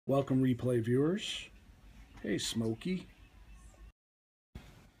Welcome, replay viewers. Hey, Smokey.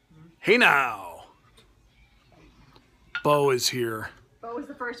 Hey now. Bo is here. Bo was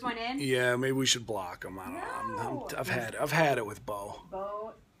the first one in? Yeah, maybe we should block him. I don't know. I've had it with Bo.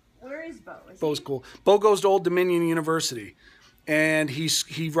 Bo, where is Bo? Bo's cool. Bo goes to Old Dominion University, and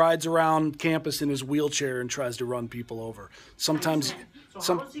he rides around campus in his wheelchair and tries to run people over. Sometimes.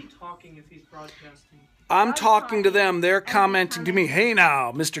 So how is he talking if he's broadcasting? I'm talking to them. They're commenting to me. Hey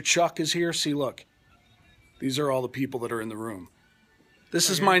now, Mr. Chuck is here. See, look. These are all the people that are in the room. This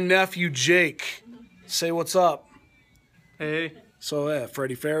is my nephew, Jake. Say what's up. Hey. So, yeah,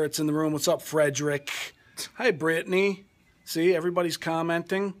 Freddie Ferret's in the room. What's up, Frederick? Hi, Brittany. See, everybody's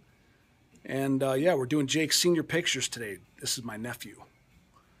commenting. And, yeah, we're doing Jake's senior pictures today. This is my nephew.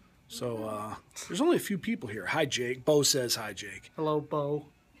 So, there's only a few people here. Hi, Jake. Bo says hi, Jake. Hello, Bo.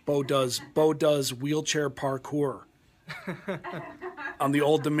 Bo does wheelchair parkour on the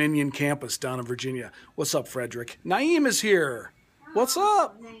Old Dominion campus down in Virginia. What's up, Frederick? Naeem is here. What's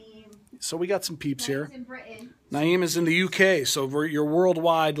up? So we got some peeps here. Naeem is in the UK, so you're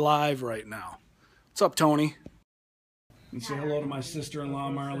worldwide live right now. What's up, Tony? And say hello to my sister-in-law,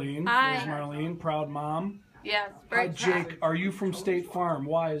 Marlene. Hi. There's Marlene, proud mom. Yes. Hi, Jake. Are you from State Farm?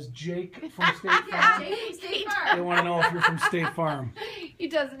 Why is Jake from State Farm? Jake from State Farm. They want to know if you're from State Farm. He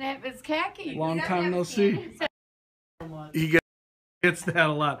doesn't have his khaki. Long time no see. He gets that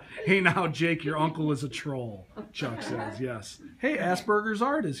a lot. Hey, now, Jake, your uncle is a troll, Chuck says, yes. Hey, Asperger's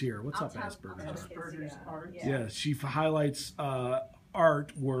Art is here. What's up, Asperger's Art? Asperger's Art. Yeah, she highlights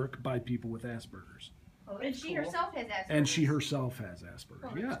artwork by people with Asperger's. Oh, and she herself has Asperger's. And she herself has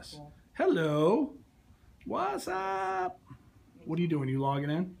Asperger's, yes. Cool. Hello. What's up? What are you doing? You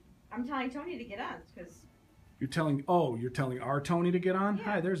logging in? I'm telling Tony to get on because You're telling our Tony to get on? Yeah.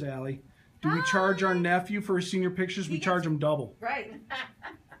 Hi, there's Allie. Do we charge our nephew for his senior pictures? We charge him double. right.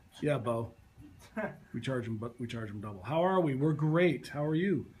 Yeah, Bo. We charge him double. How are we? We're great. How are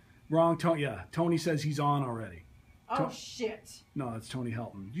you? Wrong, Tony. Yeah, Tony says he's on already. Oh shit. No, that's Tony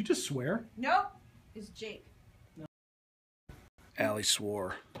Helton. Did you just swear? Nope. It's Jake. Allie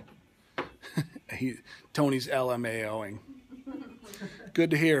swore. Tony's LMAOing.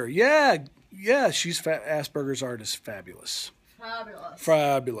 Good to hear. Yeah, she's Asperger's Art is fabulous. Fabulous.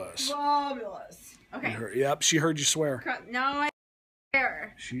 Fabulous. Okay. Yep, she heard you swear. No, I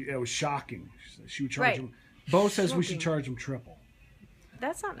swear. It was shocking. She would charge him. Bo says we should charge him triple.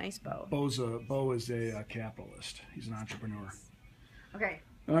 That's not nice, Bo. Bo is a capitalist. He's an entrepreneur. Okay.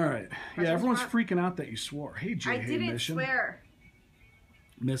 All right. Yeah, everyone's freaking out that you swore. Hey, Jay. I Hey, didn't Mission. swear.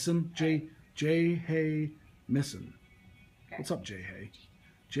 Missin? Jay Hey Missin. Okay. What's up, Jay Hey?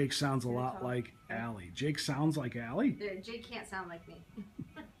 Jake sounds a lot like Allie. Jake sounds like Allie? Jake can't sound like me.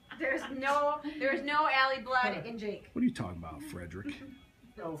 There's no Allie blood in Jake. What are you talking about, Frederick?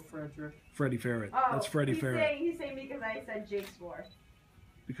 Oh, Frederick. Freddie Ferret. That's Freddie Ferret. He's saying because I said Jake swore.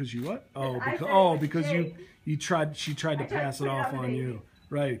 Because you what? Because she tried to pass it off on you.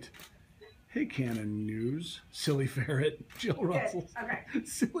 Right. Hey, Canon News. Silly Ferret. Jill Russell. Okay.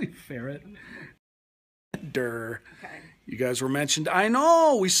 Silly Ferret. Durr. Okay. You guys were mentioned. I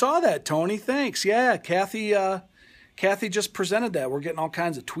know. We saw that, Tony. Thanks. Yeah, Kathy just presented that. We're getting all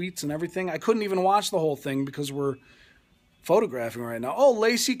kinds of tweets and everything. I couldn't even watch the whole thing because we're photographing right now. Oh,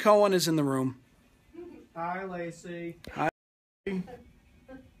 Lacey Cohen is in the room. Hi, Lacey. Hi.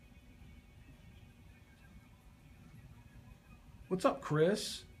 What's up,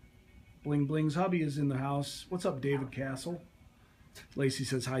 Chris? Bling Bling's hubby is in the house. What's up, David Castle? Lacey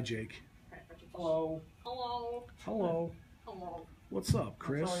says, hi, Jake. Hello. Hello. Hello. Hello. What's up,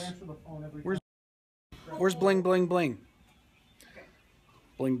 Chris? That's how I answer the phone every Where's Bling Bling Bling? Okay.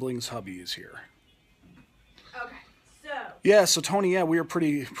 Bling Bling's hubby is here. Okay. So. Yeah, so Tony, yeah, we were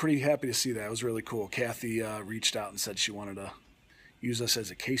pretty happy to see that. It was really cool. Kathy reached out and said she wanted to use us as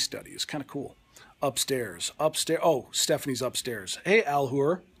a case study. It's kind of cool. Upstairs. Oh, Stephanie's upstairs. Hey, Al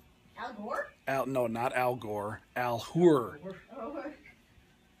Hoor. Al Gore? No, not Al Gore. Al Hoor. Oh.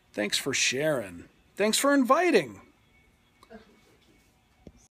 Thanks for sharing. Thanks for inviting.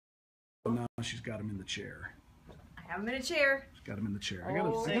 So now she's got him in the chair. I have him in a chair. She's got him in the chair. I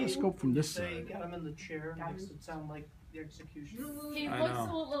gotta scope from this side. Got him in the chair. Makes it sound like the execution. He I looks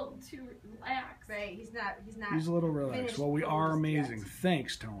know. a little too relaxed. Right. He's not. He's a little relaxed. finished Well, we are amazing. yet.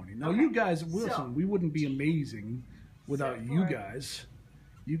 Thanks, Tony. Now, Okay. you guys, listen, So- we wouldn't be amazing without So you far- guys.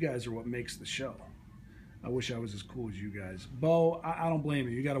 You guys are what makes the show. I wish I was as cool as you guys. Bo, I don't blame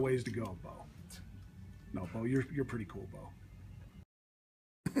you. You got a ways to go, Bo. No, Bo, you're pretty cool,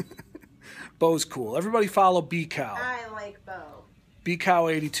 Bo. Bo's cool. Everybody follow B-Cow. I like Bo.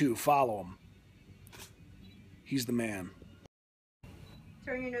 B-Cow82. Follow him. He's the man.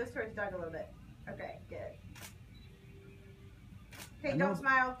 Turn your nose towards Doug a little bit. Okay, good. Okay, I know- don't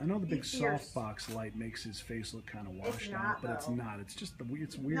smile. I know the Be big fierce. softbox light makes his face look kind of It's washed not, out, but it's though. not. It's just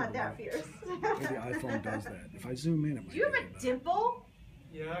it's weird. Not that the way- fierce. the way the iPhone does that. If I zoom in, it might Do you have be a better. dimple?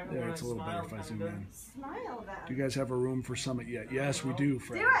 Yeah, There, when it's a I little better smile, if I zoom kinda. in. Smile then. Do you guys have a room for Summit yet? Yes, we do,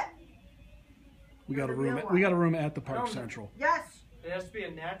 Fred. Do it. We got a The room. real We got a one. room at the Park don't- Central. Yes. It has to be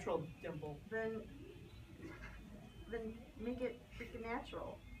a natural dimple. Then make it freaking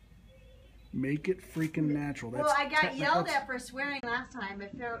natural. Make it freaking natural. That's Well, I got yelled that's- at for swearing last time.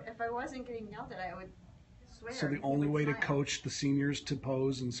 If I wasn't getting yelled at, I would swear. So the People only would way to smile. coach the seniors to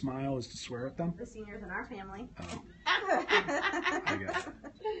pose and smile is to swear at them. The seniors in our family. Oh, I get it.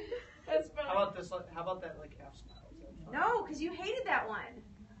 That's How funny. about this? How about that like half smile? Is that fine? No, because you hated that one.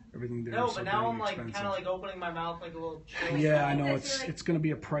 Everything there No, is so but now dang I'm like expensive. kind of like opening my mouth like a little. chill Yeah, I smile. know Because you're like- it's going to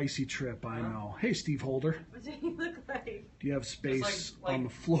be a pricey trip. I know. Hey, Steve Holder, What do you look like? do you have Just space like on the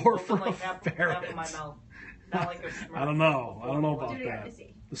floor open for like a half ferret? of my mouth. Not like a smirk. I don't know. I don't know Before about Do it again. that. Let's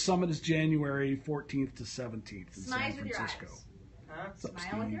see. The summit is January 14th to 17th in Smiles San with your Francisco. eyes. Huh? What's up,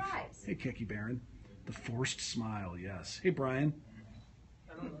 Smile with your Steve? eyes. Hey, Keki Baron. The forced smile, yes. Hey, Brian.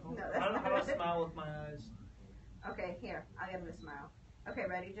 I don't know. No, that's How do I not it. smile with my eyes? Okay, here. I'll give him a smile. Okay,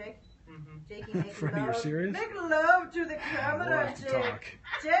 ready, Jake? Mm-hmm. Jakey, make Freddie, love. you're serious? Make love to the We'll camera, have to Jake. talk.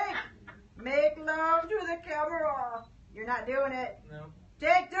 Jake, make love to the camera. You're not doing it. No,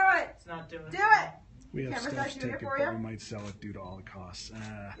 Jake, do it. it's not doing Do it. We have Camera's Steph's not doing it ticket, for but you? we might sell it due to all the costs.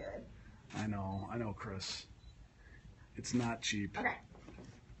 Good. I know, Chris. It's not cheap. Okay.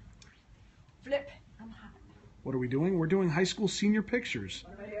 Flip. I'm hot. What are we doing? We're doing high school senior pictures.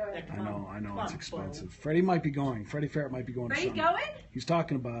 What am I doing? Yeah, come I know, Come it's on, expensive. Freddie might be going. Freddie Ferret might be going to Ready, something. going? He's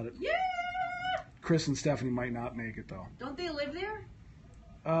talking about it. Yeah. Chris and Stephanie might not make it, though. Don't they live there?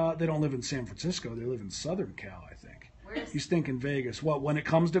 They don't live in San Francisco. They live in Southern Cal, I think. Where's He's thinking Vegas. What, when it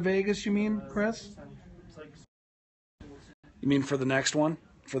comes to Vegas, you mean, Chris? It's like You mean for the next one?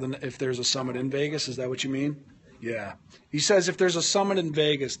 If there's a summit in Vegas, is that what you mean? Yeah. He says if there's a summit in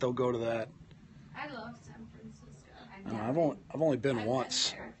Vegas, they'll go to that. I love San Francisco. I've only been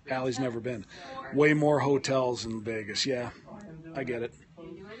once. there. Allie's never been. Way more hotels in Vegas. Yeah, I'm I get it. You're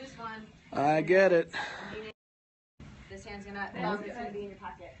doing this one. I get it. This hand's gonna be in your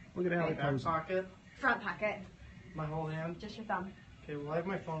pocket. Look at Allie back posing. pocket, Front pocket. my whole hand. Just your thumb. Okay, well I have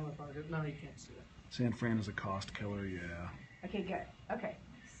my phone in my pocket. No, you can't see it. San Fran is a cost killer. Yeah. Okay, good. Okay,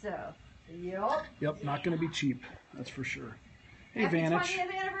 so, yup. Yep. Not going to be cheap. That's for sure. Hey, Happy Vantage.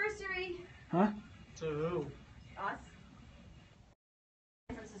 20th anniversary. Huh? To who? Us.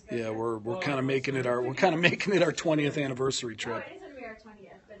 Yeah, we're kind of making it our 20th anniversary No, trip. it is when we are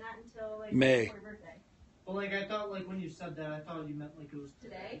 20th, but not until like May. before your birthday. Well, like I thought, like when you said that, I thought you meant like it was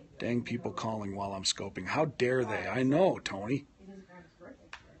Today? Dang people calling while I'm scoping. How dare they? I know, Tony. It is Graham's birthday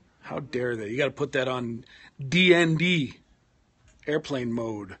today. How dare they? You got to put that on DND, airplane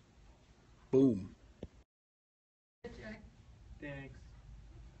mode. Boom. Thanks.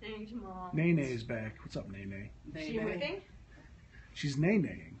 Thanks, Mom. Nene back. What's up, Nene? She whipping? She's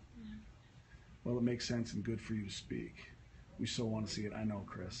nay-naying. Well, it makes sense and good for you to speak. We so want to see it. I know,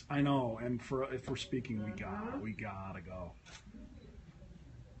 Chris. I know. And if we're speaking, we gotta go.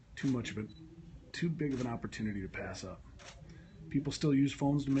 Too big of an opportunity to pass up. People still use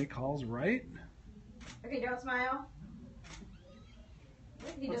phones to make calls, right? Okay, don't smile.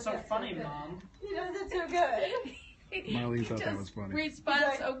 He What's does so that funny, good. Mom? He does it so good. Marlene thought that was funny. Respond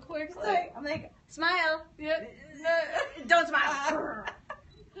so quickly. I'm like, smile. Yep. Don't smile.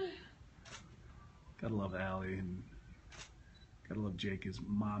 Gotta love Allie and gotta love Jake. His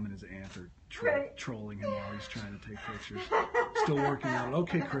mom and his aunt are Right. trolling him while he's trying to take pictures. Still working on it.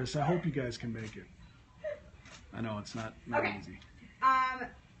 Okay, Chris. I hope you guys can make it. I know it's not Okay. easy. I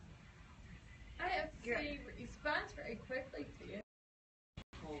have to say response very quickly to you.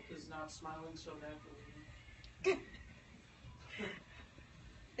 Well, is not smiling so naturally.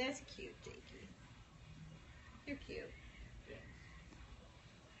 That's cute, Jakey. You're cute.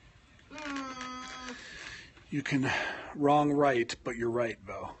 You can wrong right, but you're right,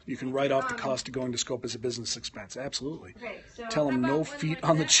 Bo. You can write off the cost of going to scope as a business expense. Absolutely. Okay, so Tell him How no about one feet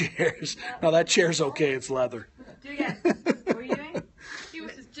more on the time? chairs. No, that chair's okay. It's leather. do it again. What are you doing? He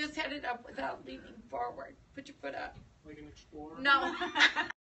was just headed up without leaning forward. Put your foot up. Like an explorer. No.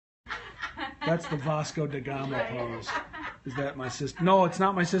 That's the Vasco da Gama pose. Is that my sister? No, it's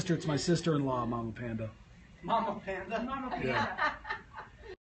not my sister. It's my sister-in-law, Mama Panda. Mama Panda. Mama Yeah,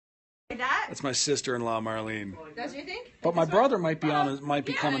 Like that? that's my sister-in-law, Marlene. That's what you think? But my brother might be might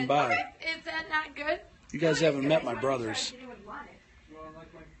be coming by. Is that not good? You guys haven't met my brothers. Well,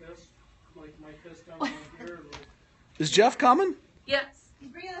 like my fist on my here. Like, Is Jeff coming? Yes. He's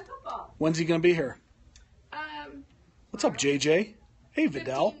bringing the football. When's he going to be here? What's up, JJ? Hey,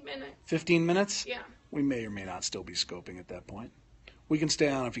 Vidal. 15 minutes. 15 minutes? Yeah. We may or may not still be scoping at that point. We can stay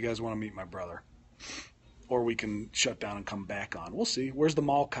on if you guys want to meet my brother. Or we can shut down and come back on. We'll see. Where's the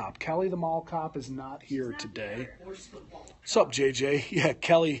mall cop? Kelly, the mall cop, is not here today. What's up, JJ? Yeah,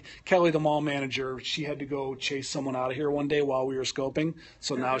 Kelly, the mall manager, she had to go chase someone out of here one day while we were scoping.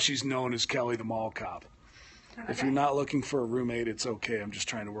 So now she's known as Kelly, the mall cop. If you're not looking for a roommate, it's okay. I'm just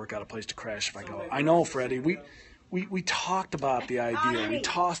trying to work out a place to crash if I go. I know, Freddie. We talked about the idea. We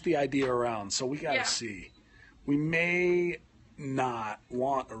tossed the idea around, so we got to see. We may not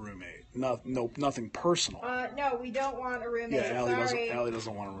want a roommate. No, nothing personal. No, we don't want a roommate. Yeah, Allie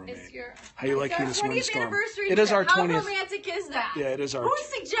doesn't want a roommate. How you like this 20th windstorm? anniversary. It is our How 20th. romantic is that? Yeah, it is our. Who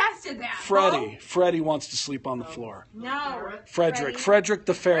suggested that? Freddie wants to sleep on the floor. No. Frederick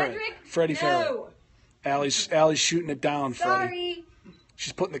the ferret. Freddie Ferret. No. Allie's shooting it down, Freddie. Sorry.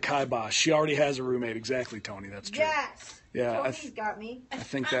 She's putting the kibosh. She already has a roommate. Exactly, Tony. That's true. Yes. Yeah, Tony's got me. I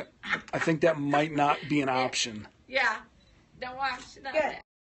think that might not be an option. Yeah. Don't watch that. Good.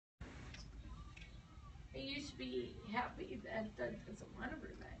 You should be happy that Doug doesn't want a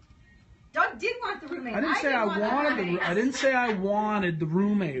roommate. Doug did want the roommate. I didn't say I want I didn't say I wanted the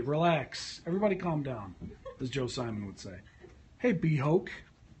roommate. Relax. Everybody calm down, as Joe Simon would say. Hey, B-Hoke.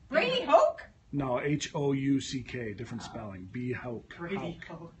 Brady Hoke? No, H-O-U-C-K. Different spelling. B-Hoke. Brady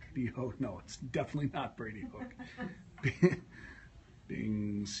Hoke. B-Hoke. No, it's definitely not Brady Hoke.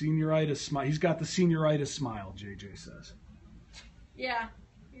 Being senioritis smile. He's got the senioritis smile, JJ says. Yeah.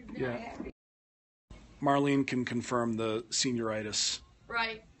 He's not happy. Marlene can confirm the senioritis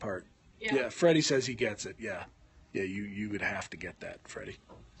Right. part. Yeah. Freddie says he gets it. Yeah, you would have to get that, Freddie.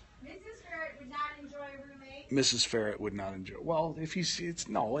 Mrs. Ferret would not enjoy a roommate. Mrs. Ferret would not enjoy. Well, if you see,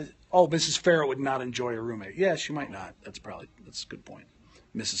 Mrs. Ferret would not enjoy a roommate. Yeah, she might not. That's a good point.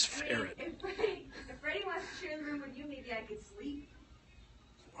 Mrs. Ferret. If Freddie wants to share the room with you, maybe I could sleep.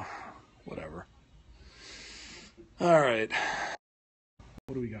 Whatever. All right.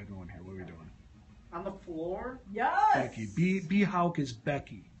 What do we got going here? What are we doing? On the floor? Yes. Becky. B. Hauk is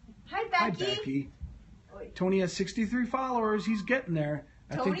Becky. Hi, Becky. Hi, Becky. Tony has 63 followers. He's getting there.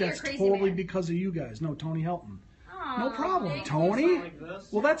 I think Tony or that's Crazy totally Man? because of you guys. No, Tony Helton. Aw, No problem, thank Tony. you. Like this?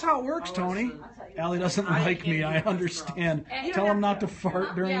 Well, that's how it works, Oh, Tony. listen. Allie doesn't like me. I understand. And Tell him not to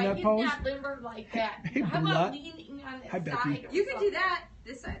fart during yeah, that he's pose. not limber like that. Hey, How Blunt. about leaning on the Hi, Becky. side or You can do something? that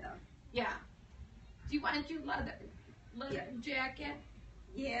this side, though. Yeah. Do you want your leather jacket?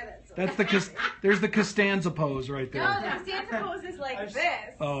 Yeah, There's the Costanza pose right No, there. the Santa pose is like I've-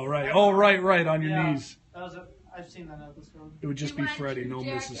 this. Oh right. Oh right. On your Yeah. knees. I've seen that episode. It would just You be want Freddie, your no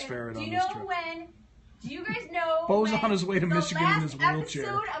jacket? Mrs. Ferret Do on you this know trip. when? Do you guys know Bo's when on his way to the Michigan in his last wheelchair.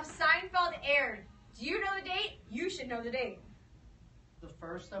 episode of Seinfeld aired? Do you know the date? You should know the date. The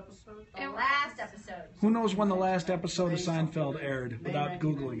first episode? The last episode. Who knows when the last episode of Seinfeld aired without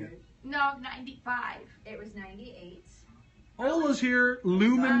Googling it? No, 95. It was 98. Ola's here.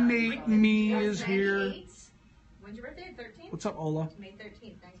 Luminate Me is here. 98. When's your birthday? 13th? What's up, Ola? May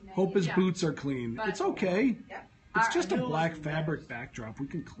 13th, 1998. Hope his Yeah. boots are clean. But- It's okay. Yep. It's Alright. just a I knew it black wasn't fabric theirs. backdrop. We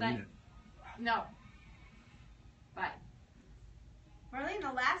can clean it. No. Bye. Marlene,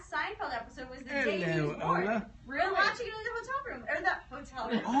 the last Seinfeld episode was the day he Hello, was born. Ola. We were watching it in the hotel room. Or the hotel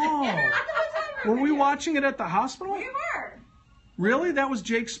room. Oh. At the hotel room. Were we with you. watching it at the hospital? We were. Really? That was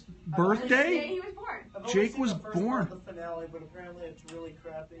Jake's The day birthday? he was born. I've only Jake seen was the first born. part of the finale, but apparently it's really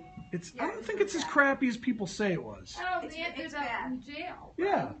crappy. I don't think it's as crappy as people say it was. Oh, It's- they ended it's up bad. in jail.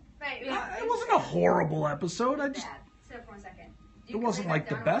 Yeah. Right. It wasn't a horrible episode. I just bad. Sit up for 1 second. it wasn't like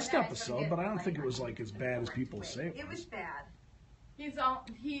the best episode, but I don't think it was like as bad as people say it It was was. bad. He's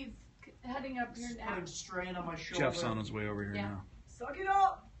heading up here Just now. putting strain on my shoulder. Jeff's on his way over here Yeah. now. Suck it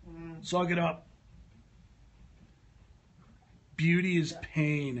up. Suck it up. Beauty is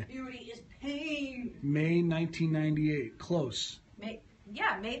pain. Beauty is pain. May 1998. Close. May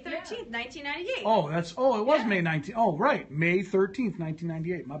 13th, 1998. It was May 19th. Oh, right. May 13th,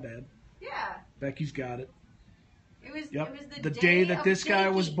 1998. My bad. Yeah. Becky's got it. It was. Yep. It was The day that of this guy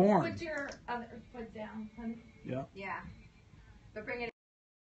was Jakey. born. Put your other foot down, honey. Yeah. Yeah. But bring it.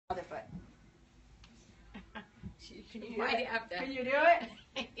 Other foot. Can you you do might it? have to. Can you do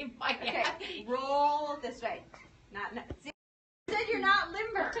it? You might Okay. have Roll this way. Not. See, you said you're not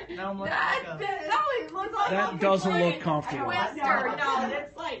limber. Now I'm like, No, it looks like That doesn't look comfortable. Western. No,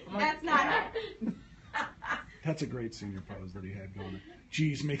 that's like that's not it. That's a great senior pose that he had going.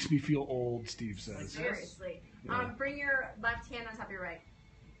 Geez, makes me feel old, Steve says. Seriously. Yeah. Bring your left hand on top of your right.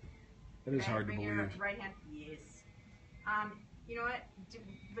 That is Okay, hard to bring your believe. right hand. Yes. You know what? Do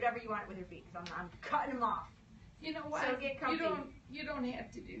whatever you want with your feet, because I'm cutting them off. You know what? So get comfy. You don't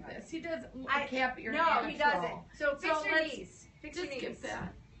have to do this. He doesn't look I- happy or No, he natural. doesn't. So fix your let's knees. Fix Just your knees. get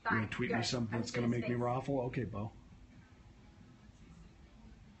that. You're Fine. gonna tweet me Good. something that's gonna make me raffle? Okay, Bo.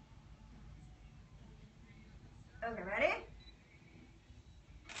 Okay, ready?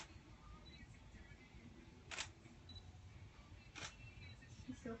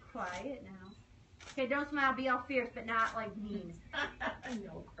 He's so quiet now. Okay, don't smile. Be all fierce, but not like mean.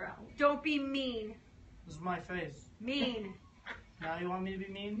 No crowd. Don't be mean. This is my face. Mean. Now you want me to be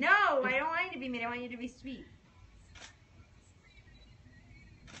mean? No, I don't want you to be mean. I want you to be sweet.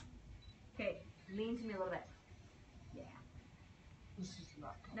 Okay, lean to me a little bit. Yeah. This is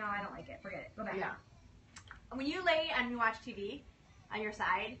not. No, I don't like it. Forget it. Go back. Yeah. When you lay and you watch TV on your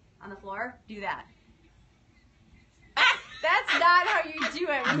side on the floor, do that. That's not how you do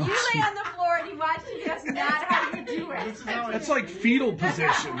it. When you lay on the floor and you watch TV, that's not how you do This is it. how That's like fetal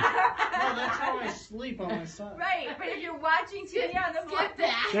position. No, that's how I sleep on my side. Right, but if you're watching TV on the floor, Get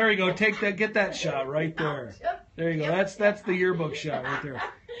that. There you go. Take that. Get that shot right there. There you go. That's the yearbook shot right there.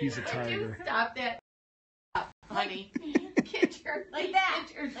 He's a You tiger. stop that, honey. Get your like that,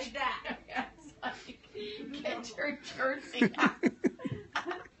 Get your like that. Yes, honey. Get your jersey out.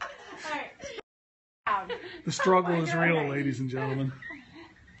 All right. Down. The struggle is real, ladies and gentlemen.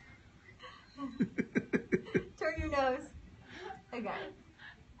 Turn your nose. Okay.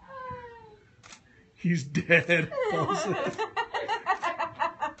 He's dead.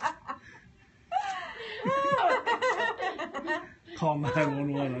 Call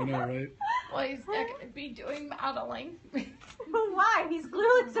 911. I know, right? Well, he's not going to be doing modeling. Why? He's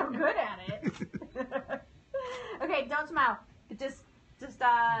clearly so good at it. Okay, don't smile. Just,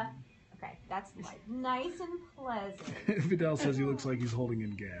 okay, that's like nice and pleasant. Vidal says he looks like he's holding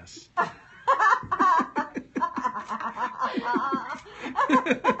in gas.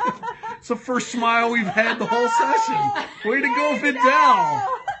 It's the first smile we've had the whole session. Way to go, Vidal.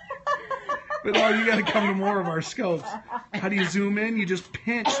 Vidal, you got to come to more of our scopes. How do you zoom in? You just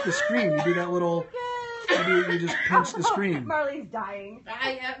pinch the screen. You do that little. You just pinch the screen. Marley's dying.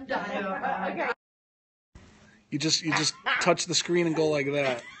 I am done. Okay. You just touch the screen and go like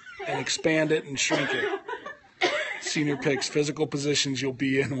that, and expand it and shrink it. Senior picks, physical positions you'll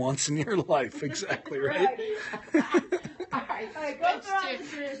be in once in your life. Exactly right. All right, All right, go throw out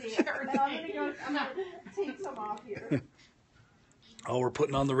the jersey. Now I'm gonna take some off here. Oh, we're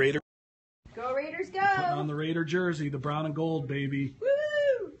putting on the Raider. Go Raiders, go! Putting on the Raider jersey, the brown and gold, baby.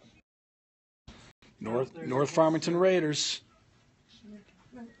 Woo! North Farmington Raiders.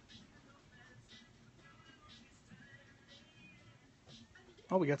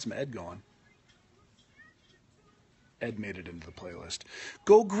 Oh, we got some Ed going. Ed made it into the playlist.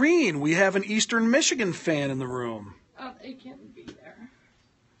 Go Green! We have an Eastern Michigan fan in the room. Oh, they can be there.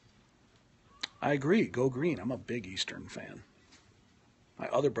 I agree. Go Green. I'm a big Eastern fan. My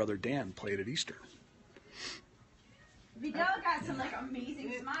other brother Dan played at Eastern. Vidal got some like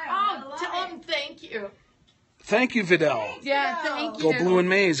amazing smile. Oh, tell him thank you. Thank you, Vidal. Yeah, thank Go you. Blue and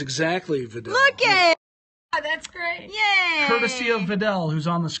Maize. Exactly, Vidal. Look at it! Oh, that's great. Yay! Courtesy of Vidal, who's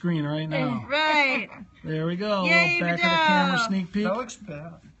on the screen right now. Right. There we go. Yay, Back of the Vidal. camera sneak peek. That looks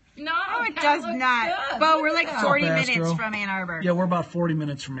bad. No, Oh, it that does looks not. good. But Look we're like at that. 40 What's up, minutes Astro? from Ann Arbor. Yeah, we're about 40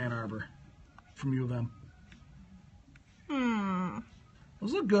 minutes from Ann Arbor. From U of M.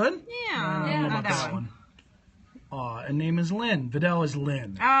 Those look good. Yeah. I don't know Yeah, about that that one. one. And name is Lynn. Vidal is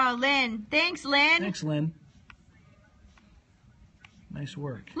Lynn. Oh, Lynn. Thanks, Lynn. Thanks, Lynn. Nice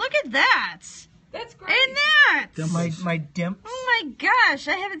work. Look at that. That's great. And that. My dimp. Oh my gosh,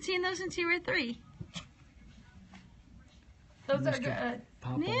 I haven't seen those since you were 3. Those are good.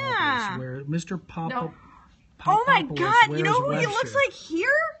 Papa Yeah. Mr. Papa. No. Oh my Papopoulos god, you know who wears he looks Webster. like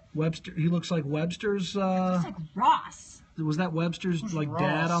here? Webster. He looks like Webster's. Looks like Ross. Was that Webster's Who's like Ross?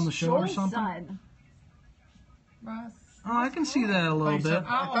 dad on the show or Joel's something? son. Ross. Oh, I can see that a little bit.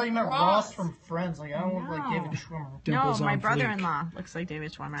 I thought you meant Ross. Ross from Friends. Like, I don't look like No. David Schwimmer. Dimples no, my on brother-in-law looks like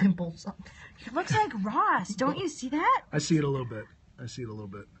David Schwimmer. Dimples. He looks like Ross. Don't you see that? I see it a little bit.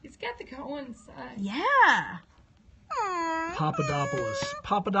 He's got the Cohen side. Yeah. Papadopoulos.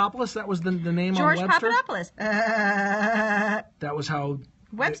 Papadopoulos, that was the name George on Webster? Papadopoulos. That was how...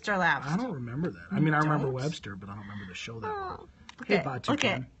 Webster laughed. I don't remember that. I mean, I remember don't? Webster, but I don't remember the show that well. Okay, Hey, Batu okay.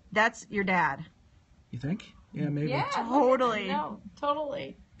 Ken. That's your dad. You think? Yeah, maybe. Yeah. Totally. No,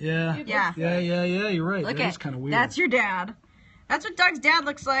 totally. Yeah. Yeah. Yeah, you're right. Look That at is kind of weird. That's your dad. That's what Doug's dad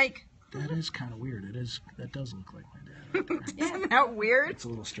looks like. That is kind of weird. That does look like my dad. Right there. Isn't that weird? It's a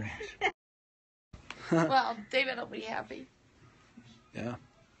little strange. Well, David will be happy. Yeah.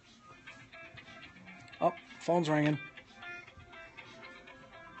 Oh, phone's ringing.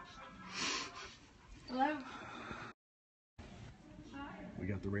 Hello.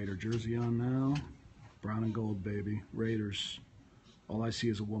 got the Raider jersey on now. Brown and gold, baby. Raiders. All I see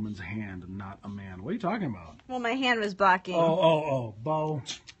is a woman's hand and not a man. What are you talking about? Well, my hand was blocking. Oh, Bo.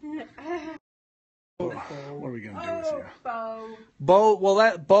 What are we gonna do with you? Bo. Bo,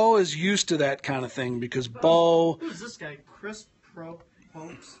 well, Bo is used to that kind of thing because Bo. Who's this guy? Chris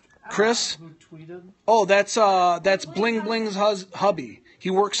Popes? Chris? Who tweeted? Oh, that's Bling Bling's hubby. He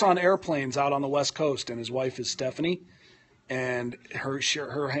works on airplanes out on the West Coast, and his wife is Stephanie, and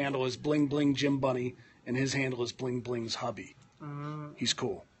her handle is Bling Bling Jim Bunny, and his handle is Bling Bling's hubby. He's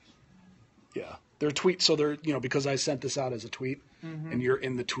cool. Yeah, they're tweets, so they're because I sent this out as a tweet, and you're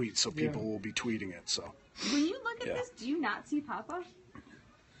in the tweet, so people will be tweeting it. So When you look at this, do you not see Papa?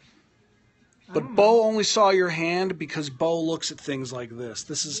 But Bo only saw your hand because Bo looks at things like this.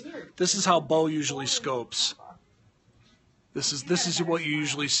 This is how Bo usually scopes. This is what you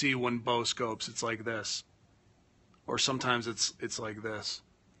usually see when Bo scopes. It's like this, or sometimes it's like this.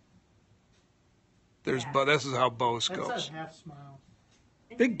 But this is how Bo That's scopes. a half smile.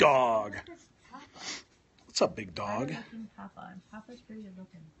 Big dog. What's up, big dog? Papa, and Papa's pretty good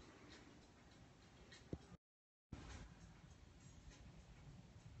looking.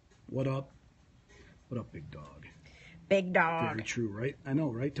 What up? What up, big dog? Big dog. Very true, right? I know,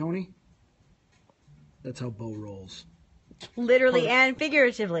 right, Tony? That's how Bo rolls. Literally and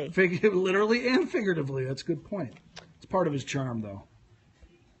figuratively. Literally and figuratively. That's a good point. It's part of his charm, though.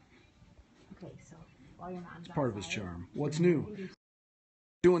 Okay, so while your mom's It's part of his charm. What's new?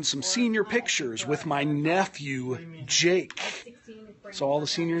 Doing some senior pictures with my nephew, Jake. So all the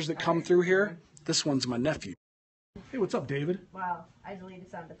seniors that come through here, this one's my nephew. Hey, what's up, David? Wow, I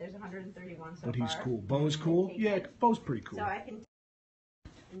deleted some, but there's 131 so But he's far. cool. Bo's cool? Yeah, Bo's pretty cool. So I can.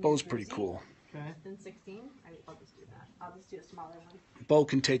 Bo's pretty cool. Okay. Then 16. I'll just do that. I'll just do a smaller one. Bo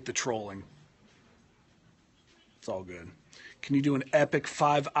can take the trolling. It's all good. Can you do an epic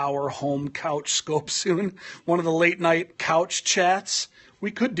 5-hour home couch scope soon? One of the late night couch chats?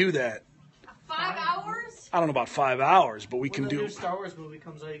 We could do that. 5 hours? I don't know about 5 hours, but we can When the do. new Star Wars movie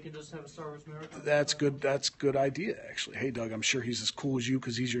comes out, you can just have a Star Wars marathon. That's good. That's a good idea, actually. Hey, Doug, I'm sure he's as cool as you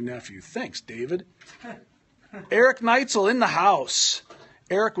because he's your nephew. Thanks, David. Eric Neitzel in the house.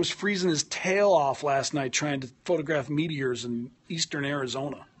 Eric was freezing his tail off last night trying to photograph meteors in eastern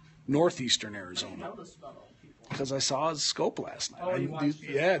Arizona, northeastern Arizona. Notice about all people. Because I saw his scope last night. Oh, you watched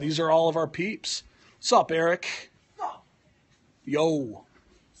it. These are all of our peeps. What's up, Eric? Yo.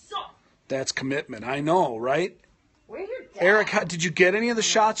 That's commitment. I know, right? Where's your dad? Eric, did you get any of the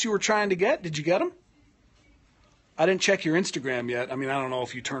shots you were trying to get? Did you get them? I didn't check your Instagram yet. I mean, I don't know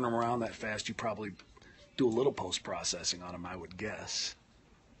if you turn them around that fast. You probably do a little post-processing on them, I would guess.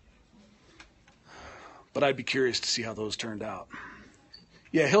 But I'd be curious to see how those turned out.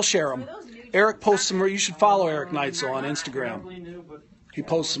 Yeah, he'll share them. Eric posts some. You should follow Eric Neitzel on Instagram. Probably new, but He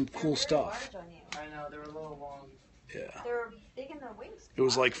posts some cool stuff. I know they're a little long. Yeah. They're big in their wings. It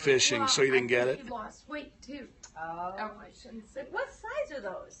was like fishing, so you didn't get it? He lost weight too. Oh. Oh, I shouldn't say. What size are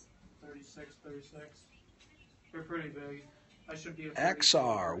those? 36. They're pretty big. I should be a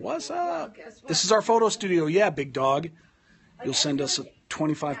XR, what's up? Guess what? This is our photo studio. Yeah, big dog. You'll send us a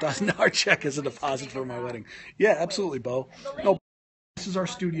 $25,000 check as a deposit for my wedding. Yeah, absolutely, Bo. No, this is our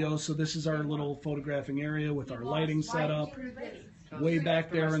studio, so this is our little photographing area with our lighting set up. Way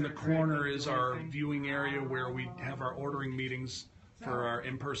back there in the corner is our viewing area where we have our ordering meetings for our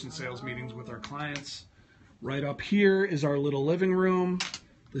in-person sales meetings with our clients. Right up here is our little living room.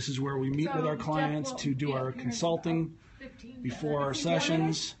 This is where we meet with our clients to do our consulting before our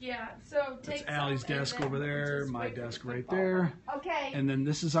sessions. Yeah, so That's take Allie's some and desk then over there, just my wait for desk the right football. there. Okay. And then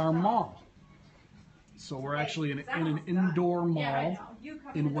this is our mall. So we're actually in an indoor Yeah, I mall know. You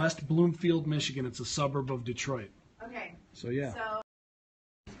cover in this. West Bloomfield, Michigan. It's a suburb of Detroit. Okay. So yeah, So.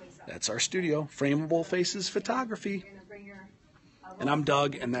 that's our studio. Frameable Faces Photography. You're gonna bring your. And I'm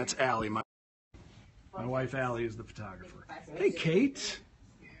Doug, and that's Allie. My wife Allie is the photographer. Hey, Kate.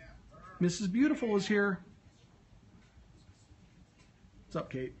 Mrs. Beautiful is here. What's up,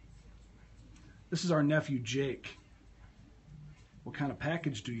 Kate? This is our nephew, Jake. What kind of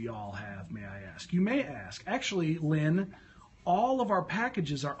package do y'all have, may I ask? You may ask. Actually, Lynn, all of our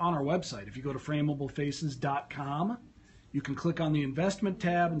packages are on our website. If you go to frameablefaces.com, you can click on the investment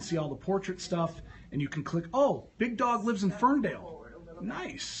tab and see all the portrait stuff, and you can click, oh, Big Dog lives in Ferndale.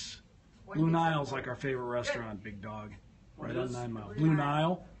 Nice. Blue Nile's like our favorite restaurant, Big Dog. Right on 9 Mile. Blue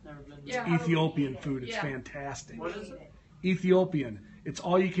Nile. Never been. Yeah. Ethiopian food. It's Yeah. fantastic. What is it? Ethiopian. It's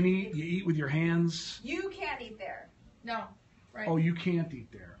all you can eat. You eat with your hands. You can't eat there. No, right. Oh, you can't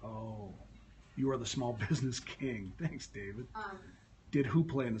eat there. Oh, you are the small business king. Thanks, David. Did who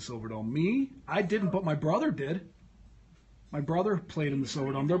play in the Silverdome? Me? I didn't, but my brother did. My brother played in the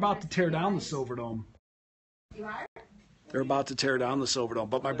Silverdome. They're about to tear down the Silverdome. You are? They're about to tear down the Silverdome.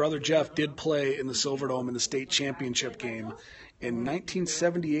 But my brother Jeff did play in the Silverdome in the state championship game in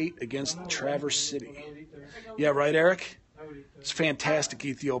 1978 against Traverse City. Yeah, right, Eric? It's a fantastic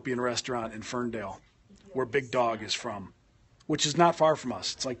Ethiopian restaurant in Ferndale, where Big Dog is from, which is not far from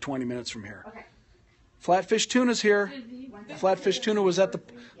us. It's like 20 minutes from here. Okay. Flatfish Tuna's here. Flatfish Tuna was at the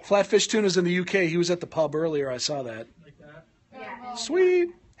Flatfish Tuna's in the UK. He was at the pub earlier. I saw that. Like that. Yeah. Sweet.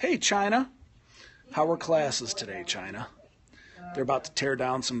 Hey, China. How were classes today, China? They're about to tear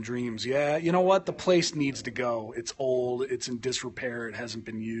down some dreams. Yeah, you know what? The place needs to go. It's old. It's in disrepair. It hasn't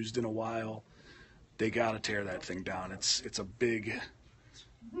been used in a while. They got to tear that thing down. It's a big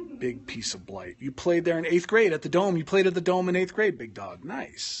piece of blight. You played there in 8th grade at the Dome. You played at the Dome in 8th grade, Big Dog.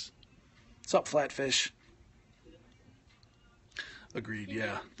 Nice. What's up, Flatfish? Agreed,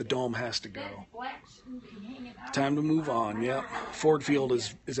 yeah. The Dome has to go. Time to move on, yep. Ford Field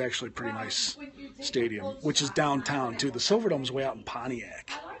is actually a pretty nice stadium, which is downtown, too. The Silverdome's way out in Pontiac.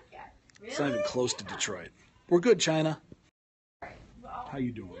 It's not even close to Detroit. We're good, China. How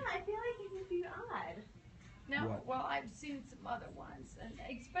you doing? Yeah, I feel like it would be odd. No, What? well, I've seen some other ones, and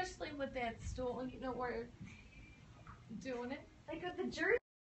especially with that stool, you know, we're doing it. Like with the jersey.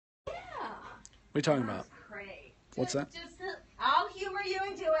 Yeah. What are you talking about? Great. What's that? Just I'll humor you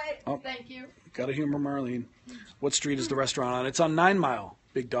into it. Oh, thank you. gotta humor Marlene. What street is the restaurant on? It's on 9 Mile,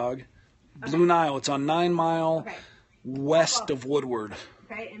 Big Dog. Blue Nile. It's on 9 Mile, Okay. west of Woodward.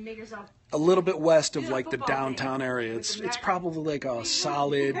 Okay, and make yourself. A little bit west of Do the like the football downtown thing. area. With the It's net. probably like a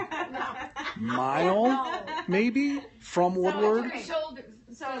solid mile, maybe, from Woodward. So shoulders.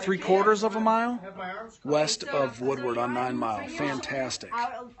 So 3/4 of a mile I have my arms crossed. west So- of so Woodward on 9 Mile. so you're- Fantastic.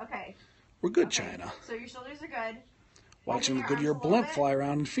 Okay. We're good, Okay. China. So your shoulders are good. Watching the your Goodyear arms a little blimp bit. fly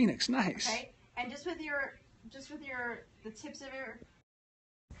around in Phoenix. Nice. Okay. And just with the tips of your,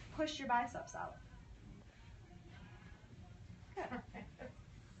 push your biceps out. Good.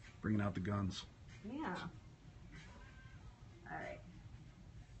 Bringing out the guns. Yeah. All right.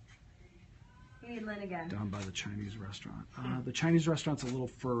 You need Lynn again. Down by the Chinese restaurant. The Chinese restaurant's a little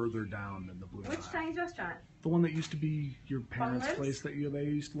further down than the Blue Which Nile. Chinese restaurant? The one that used to be your parents' Limbs? place that they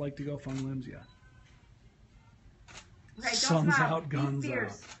used to like to go, Fun Limbs, yeah. Okay, don't Sun's smile. out, Be guns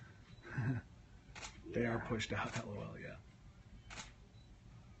fierce. They are pushed out, lol, yeah.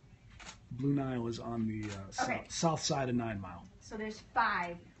 Blue Nile is on the Okay. south side of 9 Mile. So there's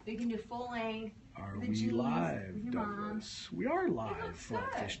 5. You can do full length. Are The we jeans live, with your mom. Douglas? We are live, looks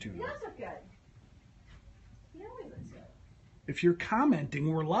Flatfish good. Tuna. He does look good. He always looks good. If you're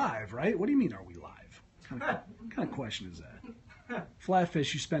commenting, we're live, right? What do you mean, are we live? What kind of question is that?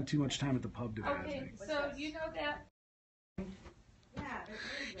 Flatfish, you spent too much time at the pub today, I Okay, think. so you know that. Yeah.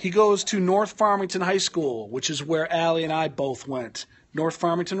 He goes to North Farmington High School, which is where Allie and I both went. North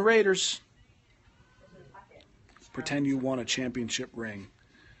Farmington Raiders. Pretend you won a championship ring.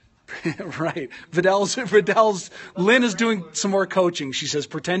 Right. Vidal's, Lynn is doing some more coaching. She says,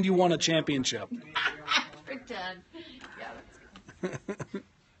 pretend you won a championship. Pretend. Yeah, that's good.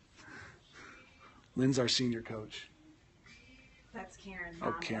 Lynn's our senior coach. That's Karen.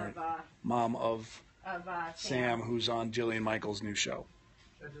 Oh, Karen. Mom of Sam, who's on Jillian Michaels' new show.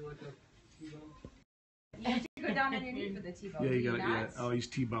 Should I do like a T-bone? You have to go down on your knee for the T-bone. Yeah, you Do got it. Yeah. not? Oh, he's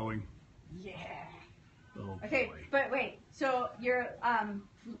T-bowing. Yeah. Oh, Okay, boy. but wait. So your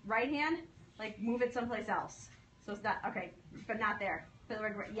right hand, like move it someplace else. So it's not okay, but not there. But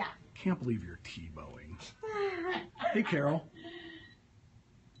yeah. Can't believe you're T-bowing. Hey, Carol.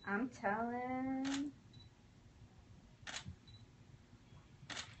 I'm telling.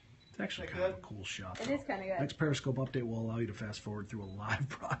 It's actually Is that kind of a good? cool shot. It though. is kind of good. Next Periscope update will allow you to fast forward through a live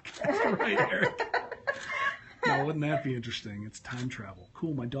broadcast. Right, Eric? Now, wouldn't that be interesting? It's time travel.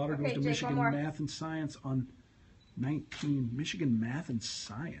 Cool. My daughter goes Okay, to Jake, Michigan one more. Math and Science on 19. Michigan Math and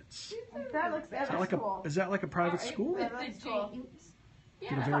Science. That looks cool. Is that like a private school? Yeah, that's cool.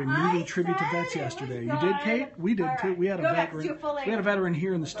 Did a Yeah. very I moving tribute to said vets it yesterday. was You did, good. Kate? We did All too. right. We had a Go back to veteran. full We had a length. veteran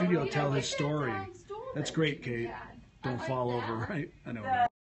here in the studio You tell know, his it's story. that stool That's that great, you Kate. had. Don't I like fall that. over, right? I know. The- Right?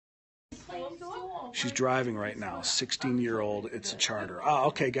 Plain stool. She's driving right now. 16-year-old. It's a charter. Oh,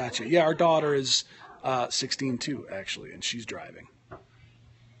 okay, gotcha. Yeah, our daughter is 16 too, actually, and she's driving.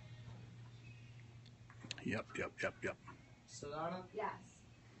 Yep. Sedona? Yes.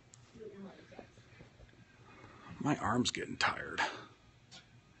 My arm's getting tired.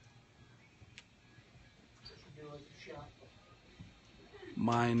 Should do like a shot.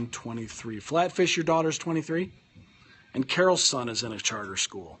 Mine 23. Flatfish, your daughter's 23? And Carol's son is in a charter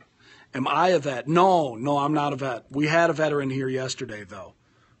school. Am I a vet? No, I'm not a vet. We had a veteran here yesterday, though,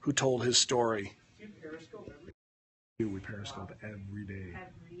 who told his story. Do you Periscope every We Periscope every day.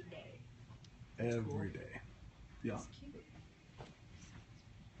 Every day. Every day. Yeah.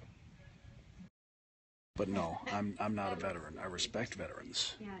 But no, I'm not a veteran. I respect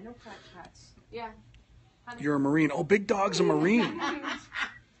veterans. Yeah, no cuts. Yeah. You're a Marine. Oh, Big Dog's a Marine.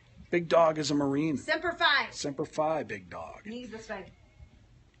 Big Dog is a Marine. Semper Fi. Semper Fi, Big Dog. Knees this way.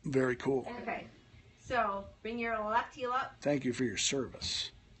 Very cool. Okay. So bring your left heel up. Thank you for your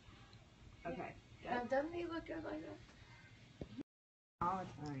service. Okay. Now, doesn't he look good like that? All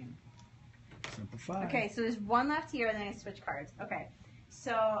the time. Semper Fi. Okay, so there's one left here, and then I switch cards. Okay.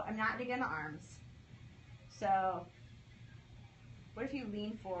 So I'm not gonna get in the arms. So what if you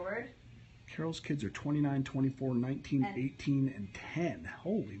lean forward? Carol's kids are 29, 24, 19, And 18, and 10.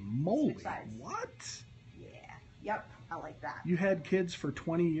 Holy moly. Switch sides. What? Yeah. Yep. I like that. You had kids for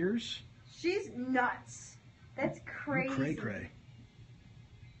 20 years? She's nuts. That's crazy. Cray cray.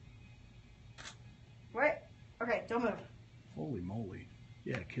 What? Okay, don't move. Holy moly.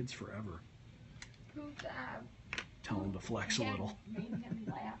 Yeah, kids forever. Who's that? Tell him to flex a little. Made him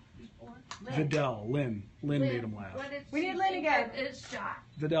laugh before. Vidal, Lynn. Lynn made him laugh. What did We she need Lynn think again. of his shot?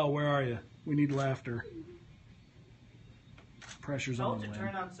 Vidal, where are you? We need laughter. Pressure's on, Told you Lynn.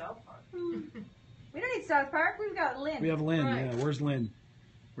 turn on South Park. We don't need South Park. We've got Lynn. We have Lynn, Right. yeah. Where's Lynn?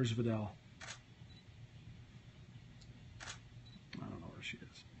 Where's Vidal? I don't know where she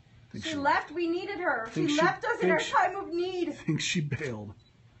is. Think She left. We needed her. Think She she- left us in think our she- time of need. I think she bailed.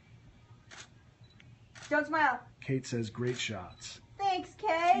 Don't smile. Kate says, great shots. Thanks, Kay.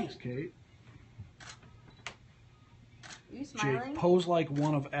 Thanks, Kate. Are you smiling? Jake, pose like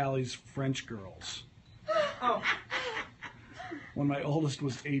one of Allie's French girls. Oh, When my oldest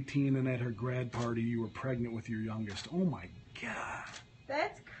was 18 and at her grad party, you were pregnant with your youngest. Oh my God.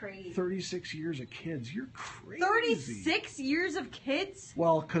 That's crazy. 36 years of kids. You're crazy. 36 years of kids?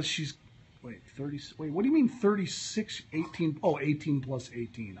 Well, because she's. Wait, 30. Wait, what do you mean 36? 18. Oh, 18 plus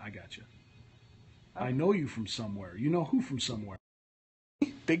 18. I got you. I know you from somewhere. You know who from somewhere?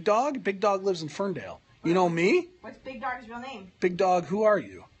 Big Dog? Big Dog lives in Ferndale. You know me? What's Big Dog's real name? Big Dog, who are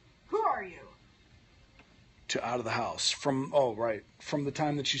you? Who are you? To out of the house. From the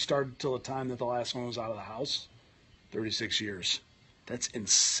time that she started till the time that the last one was out of the house. 36 years. That's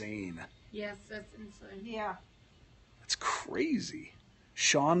insane. Yes, that's insane. Yeah. That's crazy.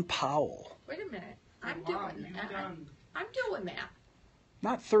 Sean Powell. Wait a minute. I'm Mom, doing you've that. done- I'm doing that.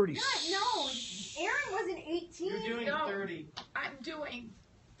 Not 30. No, Aaron wasn't 18. You're doing No. 30, I'm doing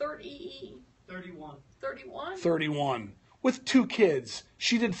 30, 31. 31. 31. With 2 kids.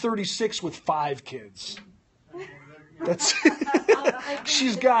 She did 36 with 5 kids. That's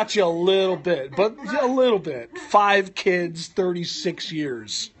she's got you a little bit, but a little bit. 5 kids, 36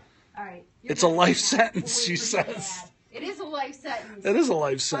 years. All right. It's a life sentence, she says. It is a life sentence. That is a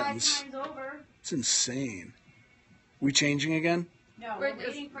life 5 sentence. times over. It's insane. We changing again? No, We're we're just-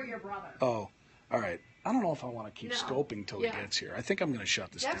 waiting for your brother. Oh, all right. I don't know if I want to keep No. scoping till Yeah. he gets here. I think I'm going to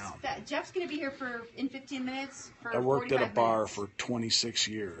shut this down. Jeff's going to be here in 15 minutes. For I worked at a 45 bar minutes. for 26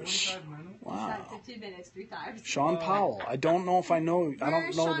 years. 45 minutes? Wow. 15 minutes, 3 times. Sean Powell. I don't know if I know. I Where don't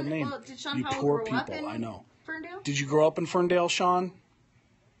is know Sean- the name. well, did Sean You Powell poor grow up people. in- I know. Ferndale? Did you grow up in Ferndale, Sean?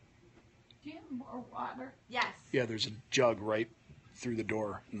 Do you have more water? Yes. Yeah, there's a jug right through the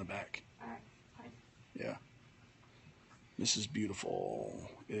door in the back. All right. Fine. Yeah. Mrs. Beautiful.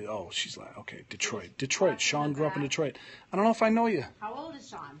 Oh, she's like, okay, Detroit. Detroit. Sean grew up in Detroit. I don't know if I know you. How old is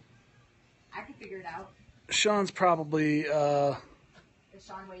Sean? I can figure it out. Sean's probably, Is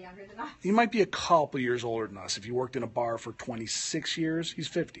Sean way younger than us? he might be a couple years older than us. If you worked in a bar for 26 years, he's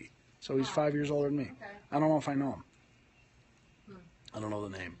 50. So he's 5 years older than me. Okay. I don't know if I know him. I don't know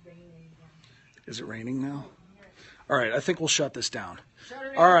the name. Is it raining now? All right, I think we'll shut this down. Shut her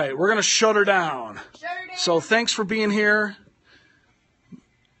down. All right, we're going to shut her down. Shut her down. So thanks for being here.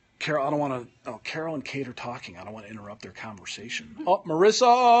 Carol, I don't want to. Oh, Carol and Kate are talking. I don't want to interrupt their conversation. Oh,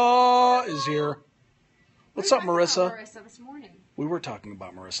 Marissa is here. What's up, Marissa? Marissa this morning. We were talking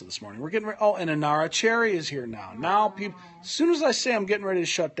about Marissa this morning. We're getting ready. Oh, and Inara Cherry is here now. Now, people, as soon as I say I'm getting ready to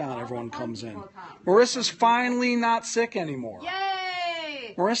shut down, everyone comes in. Marissa's finally not sick anymore.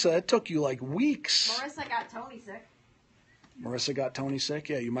 Yay! Marissa, it took you like weeks. Marissa got Tony sick. Marissa got Tony sick?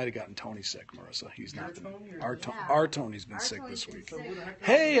 Yeah, you might have gotten Tony sick, Marissa. He's not. Tony or- Our, Yeah. our Tony's been Our sick Tony's this been week. sick. Who the heck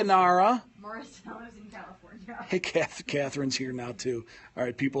Hey, Inara. Marissa lives in California. Hey, Catherine's here now, too. All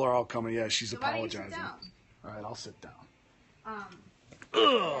right, people are all coming. Yeah, she's So why don't you sit apologizing. down? All right, I'll sit down. Um,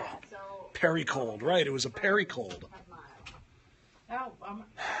 Ugh. so Perry cold, right? It was a Perry cold. Oh,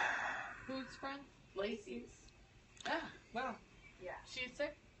 whose friend? Lacey's. Ah, wow. Yeah. She's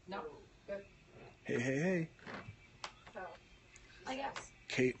sick? No. Good. Hey, hey, hey. So I guess.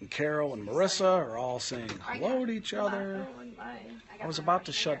 Kate and Carol and Marissa are all saying hello to each other. I was about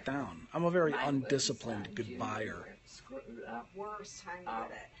to shut down. I'm a very undisciplined goodbyer. Worst time to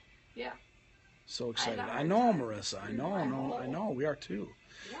get it. Yeah. So excited. I know, Marissa. I know. We are too.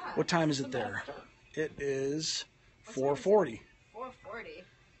 Yeah. What time is it there? It is 4:40. 4:40.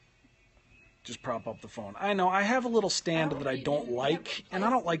 Just prop up the phone. I know. I have a little stand that I don't like, and I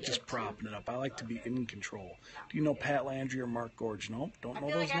don't like just propping it up. I like to be in control. Do you know Pat Landry or Mark Gorge? Nope. Don't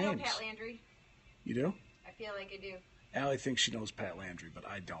know those names. I know Pat Landry. You do? I feel like I do. Allie thinks she knows Pat Landry, but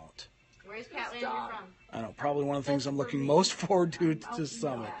I don't. Where's Pat Landry from? I know. Probably one of the things I'm looking most forward to this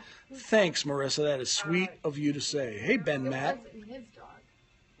summer. Thanks, Marissa. That is sweet of you to say. Hey, Ben Matt.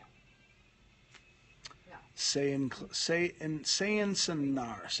 Sayin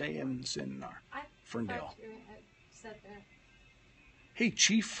Sinar. Ferndale. Hey,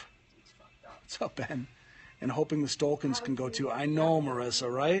 Chief. What's up, Ben? And hoping the Stolkens can go too. I know,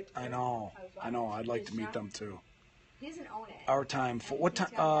 Marissa, right? I know. I'd like to meet them too. He doesn't own it. Our time. What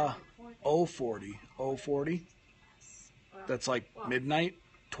time? 0:40. 0:40? That's like midnight?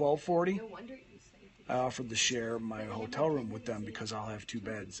 12:40? I offered to share my hotel room with them because I'll have 2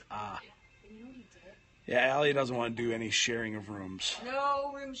 beds. Yeah, Allie doesn't want to do any sharing of rooms.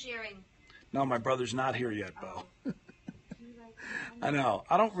 No room sharing. No, my brother's not here yet, Bo. I know.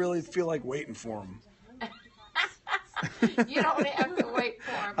 I don't really feel like waiting for him. You don't have to wait for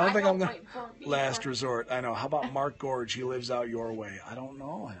him. I don't think I'm going to. Last resort. I know. How about Mark Gorge? He lives out your way. I don't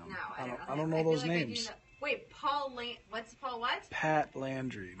know him. No, I don't know those names. Wait, Paul what's Paul what? Pat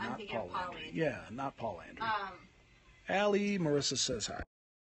Landry, not Paul Landry. Yeah, not Paul Landry. Allie, Marissa says hi.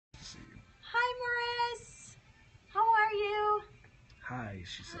 Hi, Maurice. How are you? Hi,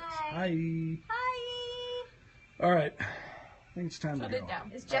 she says. Hi. Hi. All right. I think it's time to go.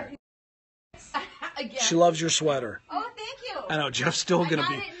 Is Jeff Again. She loves your sweater. Oh, thank you. I know. Jeff's still going to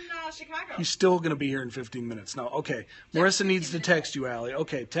be. I got it in Chicago. He's still going to be here in 15 minutes. No, okay. Marissa needs to text you, Allie.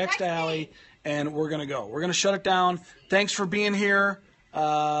 Okay, text Allie, and we're going to go. We're going to shut it down. Thanks for being here.